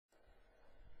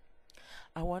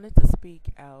I wanted to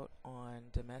speak out on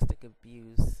domestic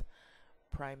abuse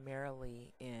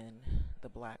primarily in the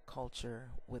black culture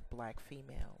with black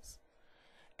females.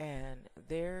 And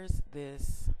there's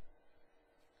this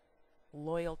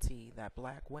loyalty that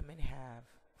black women have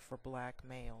for black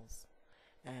males.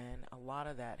 And a lot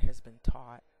of that has been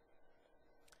taught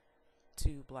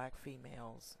to black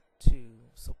females to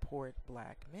support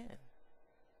black men.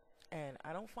 And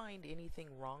I don't find anything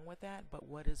wrong with that, but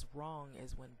what is wrong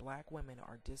is when black women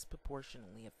are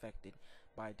disproportionately affected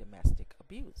by domestic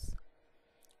abuse.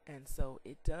 And so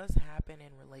it does happen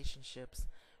in relationships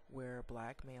where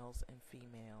black males and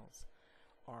females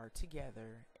are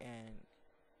together, and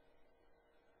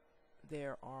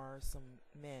there are some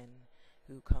men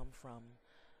who come from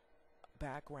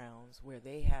backgrounds where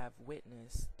they have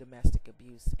witnessed domestic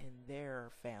abuse in their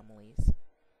families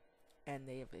and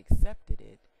they have accepted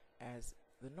it as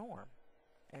the norm.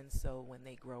 And so when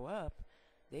they grow up,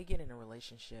 they get in a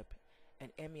relationship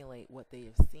and emulate what they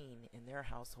have seen in their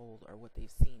household or what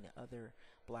they've seen other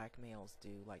black males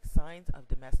do. Like signs of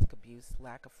domestic abuse: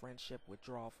 lack of friendship,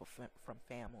 withdrawal from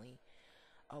family.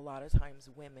 A lot of times,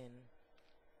 women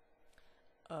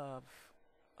of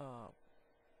uh,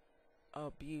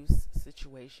 abuse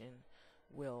situation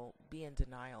will be in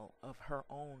denial of her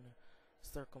own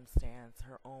circumstance,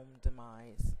 her own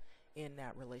demise in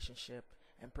that relationship,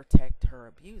 and protect her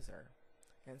abuser.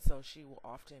 And so she will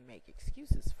often make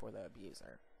excuses for the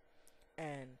abuser.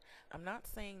 And I'm not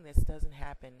saying this doesn't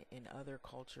happen in other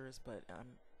cultures, but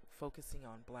I'm focusing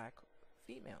on black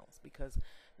females because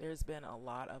there's been a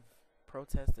lot of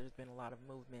protests, there's been a lot of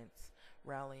movements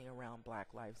rallying around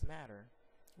Black Lives Matter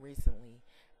recently,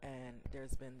 and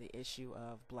there's been the issue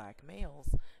of black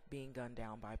males being gunned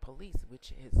down by police,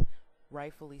 which is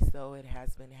rightfully so. It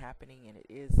has been happening, and it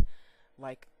is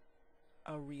like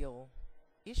a real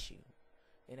issue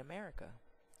in America.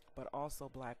 But also,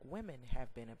 black women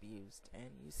have been abused,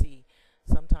 and you see,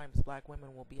 sometimes black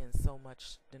women will be in so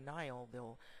much denial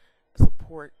they'll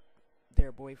support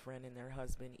their boyfriend and their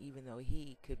husband, even though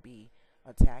he could be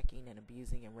attacking and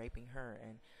abusing and raping her,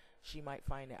 and she might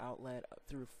find an outlet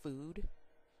through food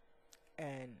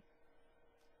and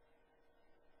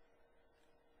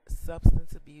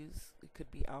substance abuse. It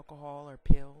could be alcohol or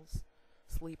pills,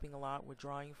 sleeping a lot,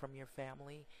 withdrawing from your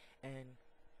family, and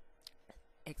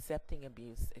accepting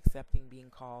abuse, accepting being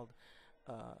called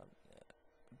uh,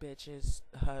 bitches,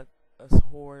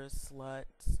 whores,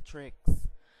 sluts, tricks,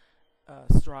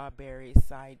 strawberries,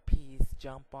 side piece,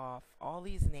 jump off, all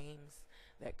these names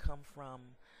that come from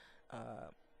uh,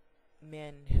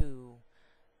 men who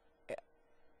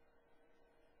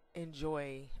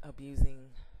enjoy abusing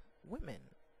women.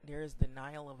 There is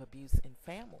denial of abuse in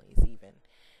families, even.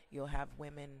 You'll have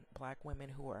women, black women,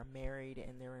 who are married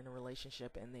and they're in a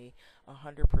relationship and they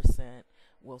 100%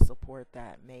 will support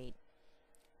that mate,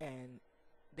 and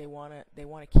they want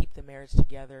to keep the marriage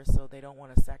together, so they don't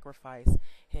want to sacrifice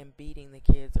him beating the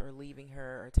kids or leaving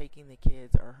her or taking the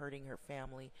kids or hurting her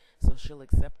family, so she'll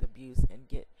accept abuse and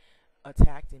get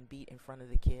attacked and beat in front of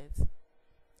the kids.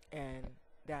 And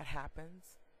that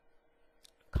happens.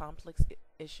 Complex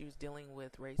issues dealing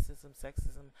with racism,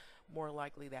 sexism, more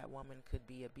likely that woman could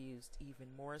be abused even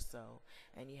more so.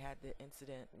 And you had the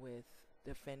incident with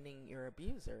defending your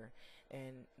abuser,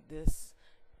 and this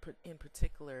in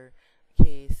particular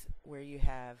case where you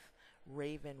have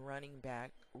Raven running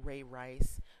back Ray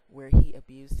Rice, where he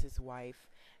abused his wife,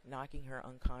 knocking her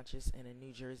unconscious in a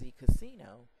New Jersey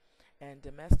casino. And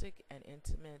domestic and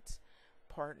intimate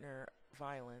partner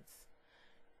violence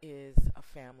is a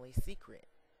family secret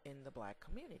in the black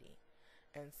community.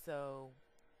 And so,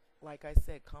 like I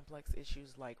said, complex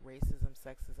issues like racism,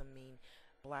 sexism mean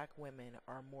black women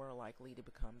are more likely to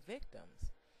become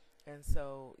victims. And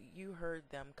so you heard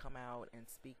them come out and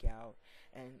speak out,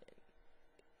 and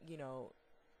you know,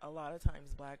 a lot of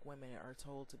times black women are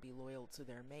told to be loyal to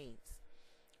their mates,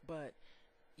 but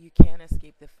you can't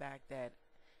escape the fact that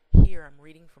here I'm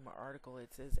reading from an article.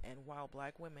 It says, and while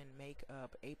black women make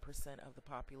up 8% of the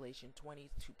population,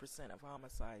 22% of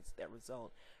homicides that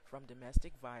result from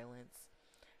domestic violence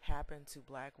happen to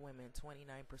black women,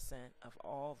 29% of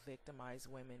all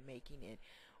victimized women, making it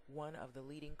one of the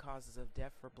leading causes of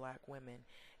death for black women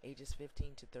ages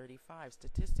 15 to 35.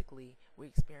 Statistically, we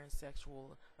experience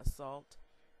sexual assault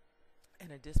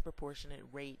and a disproportionate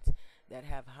rate that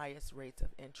have highest rates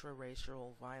of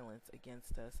intra-racial violence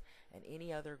against us and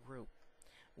any other group.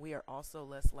 We are also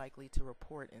less likely to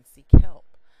report and seek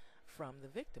help from the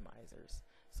victimizers.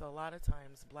 So a lot of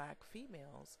times black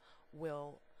females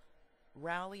will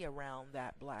rally around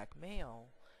that black male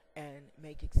and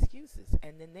make excuses,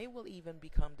 and then they will even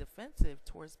become defensive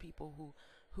towards people who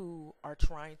who are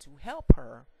trying to help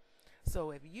her.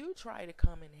 So if you try to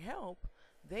come and help,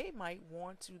 they might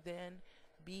want to then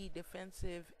be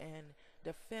defensive and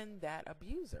defend that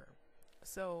abuser.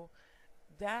 So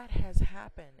that has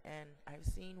happened, and I've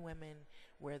seen women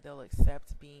where they'll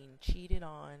accept being cheated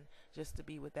on just to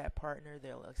be with that partner.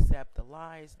 They'll accept the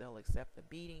lies, they'll accept the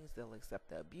beatings, they'll accept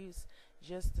the abuse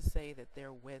just to say that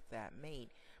they're with that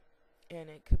mate. And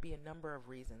it could be a number of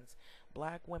reasons.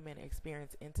 Black women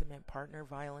experience intimate partner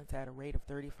violence at a rate of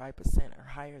 35% or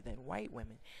higher than white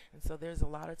women. And so there's a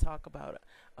lot of talk about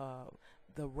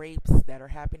the rapes that are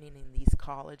happening in these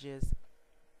colleges,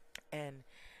 and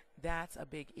that's a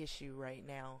big issue right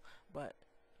now. But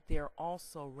there are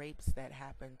also rapes that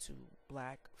happen to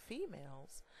black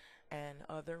females and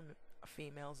other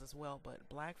females as well. But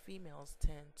black females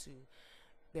tend to,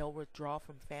 they'll withdraw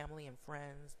from family and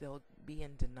friends. They'll be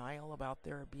in denial about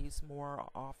their abuse more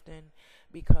often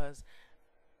because,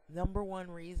 number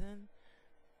one reason,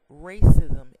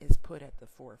 racism is put at the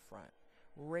forefront.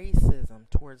 Racism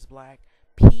towards black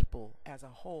people as a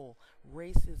whole,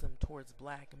 racism towards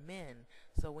black men.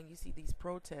 So when you see these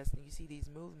protests and you see these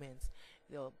movements,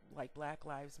 they'll, like Black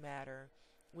Lives Matter,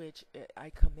 which I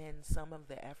commend some of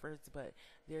the efforts, but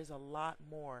there's a lot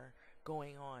more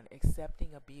going on.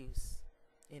 Accepting abuse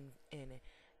in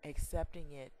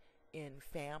accepting it in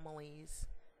families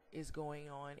is going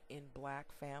on, in black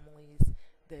families.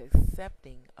 The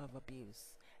accepting of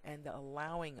abuse and the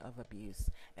allowing of abuse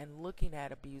and looking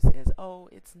at abuse as, oh,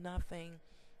 it's nothing,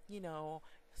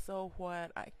 so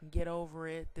what, I can get over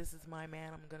it, this is my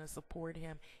man, I'm going to support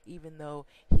him even though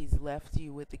he's left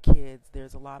you with the kids.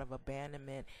 There's a lot of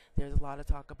abandonment. There's a lot of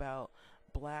talk about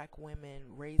black women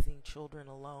raising children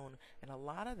alone, and a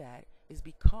lot of that is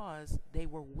because they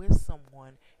were with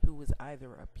someone who was either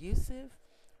abusive,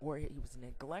 or he was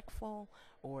neglectful,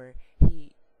 or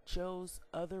he chose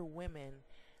other women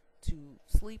to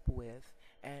sleep with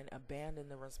and abandon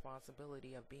the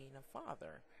responsibility of being a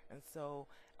father. And so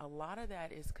a lot of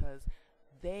that is because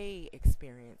they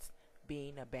experienced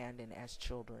being abandoned as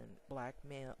children. Black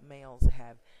males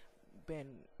have been,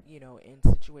 in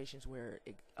situations where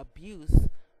abuse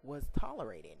was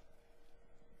tolerated.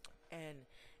 And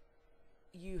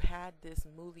you had this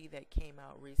movie that came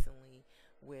out recently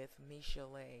with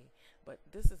Michelet, but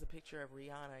this is a picture of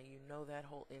Rihanna. You know that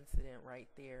whole incident right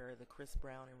there, the Chris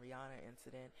Brown and Rihanna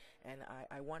incident. And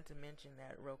I want to mention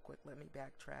that real quick. Let me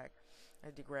backtrack. I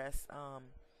digress.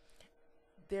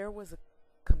 There was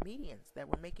comedians that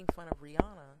were making fun of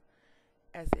Rihanna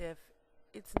as if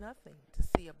it's nothing to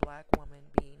see a black woman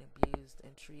being abused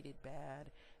and treated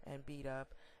bad and beat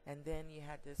up. And then you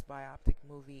had this biopic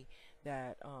movie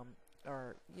that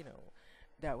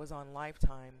that was on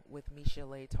Lifetime with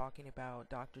Michelet talking about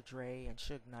Dr. Dre and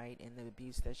Suge Knight and the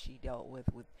abuse that she dealt with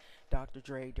Dr.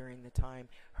 Dre during the time,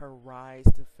 her rise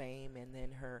to fame and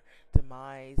then her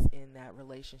demise in that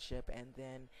relationship, and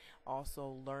then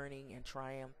also learning and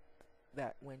triumph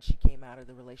that when she came out of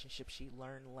the relationship, she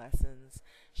learned lessons.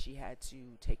 She had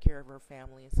to take care of her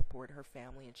family and support her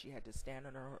family, and she had to stand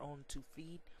on her own 2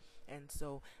 feet. And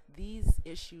so these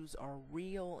issues are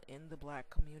real in the black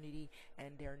community,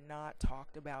 and they're not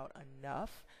talked about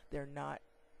enough. They're not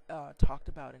talked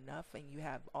about enough. And you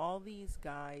have all these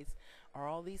guys or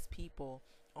all these people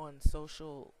on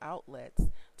social outlets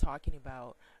talking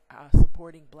about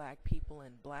supporting black people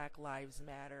and Black Lives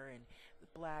Matter and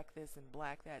black this and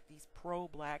black that, these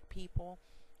pro-black people.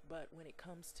 But when it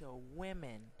comes to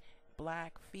women,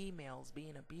 black females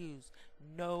being abused,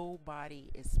 nobody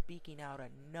is speaking out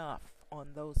enough on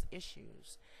those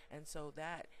issues. And so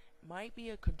that might be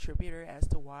a contributor as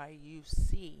to why you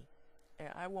see, and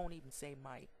I won't even say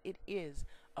might, it is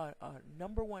a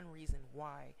number one reason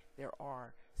why there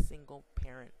are single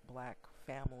parent black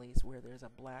families where there's a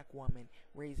black woman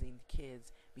raising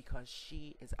kids, because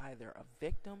she is either a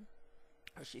victim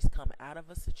or she's come out of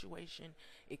a situation.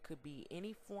 It could be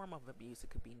any form of abuse. It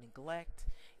could be neglect.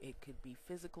 It could be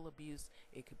physical abuse.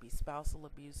 It could be spousal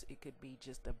abuse. It could be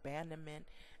just abandonment.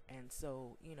 And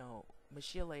so,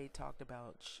 Michelet talked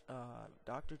about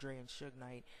Dr. Dre and Suge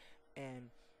Knight, and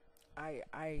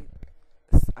I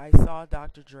saw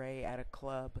Dr. Dre at a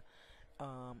club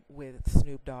with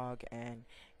Snoop Dogg, and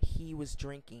he was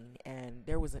drinking, and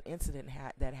there was an incident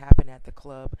that happened at the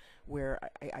club where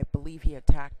I believe he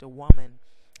attacked a woman.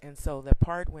 And so the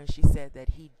part when she said that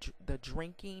the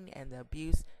drinking and the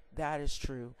abuse, that is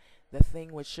true. The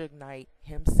thing with Suge Knight,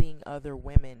 him seeing other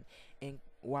women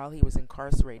while he was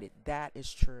incarcerated, that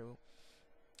is true.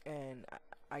 And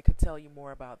I could tell you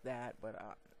more about that, but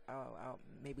I'll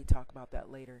maybe talk about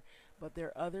that later. But there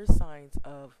are other signs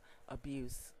of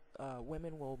abuse.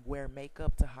 Women will wear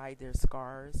makeup to hide their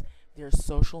scars. There's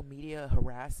social media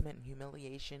harassment and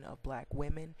humiliation of black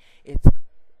women.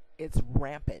 It's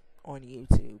rampant on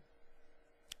YouTube.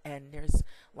 And there's,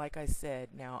 like I said,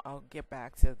 now I'll get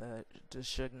back to the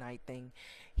Suge Knight thing.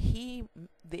 He,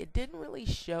 it didn't really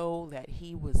show that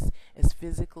he was as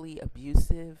physically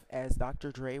abusive as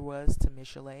Dr. Dre was to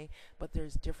Michelet, but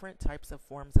there's different types of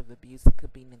forms of abuse. It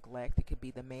could be neglect. It could be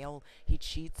the male, he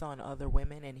cheats on other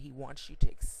women and he wants you to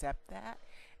accept that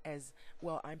as,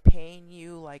 well, I'm paying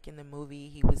you. Like in the movie,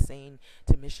 he was saying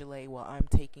to Michelet, well, I'm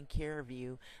taking care of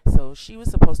you. So she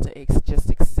was supposed to just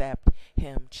accept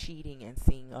him cheating and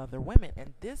seeing other women.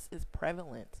 And this is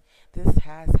prevalent. This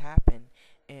has happened,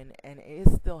 and it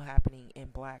is still happening in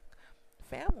black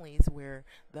families, where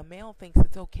the male thinks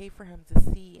it's okay for him to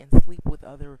see and sleep with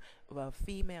other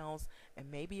females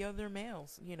and maybe other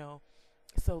males, you know.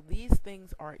 So these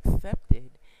things are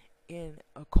accepted in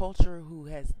a culture who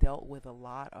has dealt with a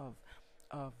lot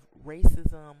of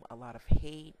racism, a lot of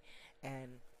hate,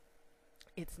 and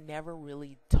it's never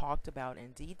really talked about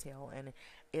in detail. And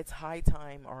it's high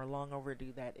time, or long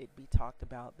overdue, that it be talked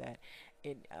about. That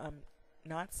it,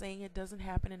 not saying it doesn't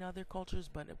happen in other cultures,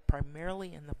 but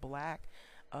primarily in the black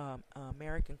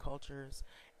American cultures,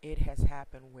 it has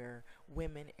happened where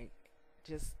women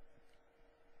just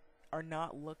are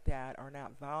not looked at, are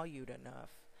not valued enough.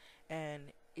 And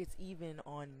it's even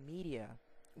on media,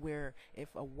 where if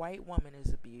a white woman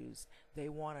is abused, they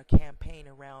want to campaign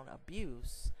around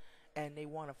abuse and they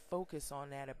want to focus on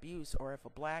that abuse. Or if a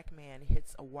black man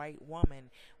hits a white woman,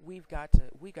 we got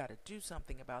to do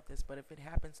something about this. But if it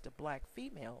happens to black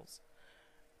females,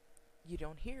 you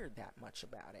don't hear that much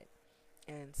about it.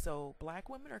 And so black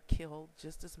women are killed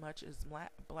just as much as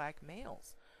black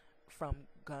males, from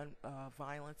gun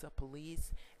violence of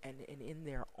police, and in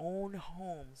their own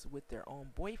homes with their own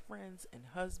boyfriends and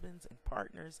husbands and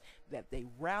partners that they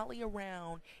rally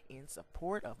around in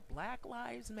support of Black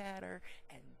Lives Matter,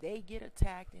 and they get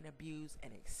attacked and abused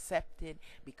and accepted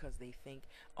because they think,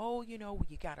 oh, you know,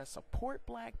 you got to support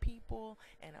black people.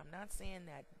 And I'm not saying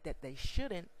that they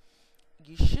shouldn't.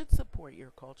 You should support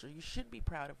your culture. You should be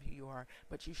proud of who you are,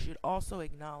 but you should also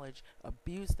acknowledge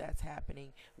abuse that's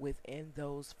happening within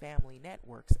those family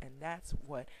networks. And that's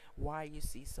why you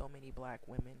see so many black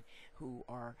women who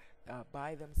are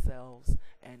by themselves,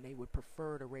 and they would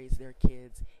prefer to raise their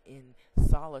kids in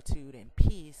solitude and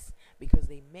peace, because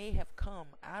they may have come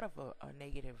out of a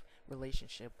negative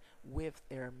relationship with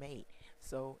their mate.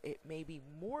 So it may be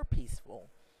more peaceful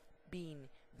being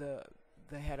the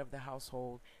head of the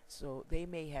household. So they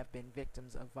may have been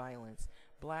victims of violence.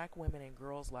 Black women and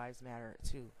girls' lives matter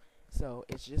too. So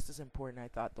it's just as important. I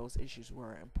thought those issues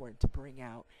were important to bring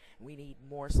out. We need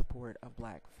more support of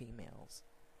black females.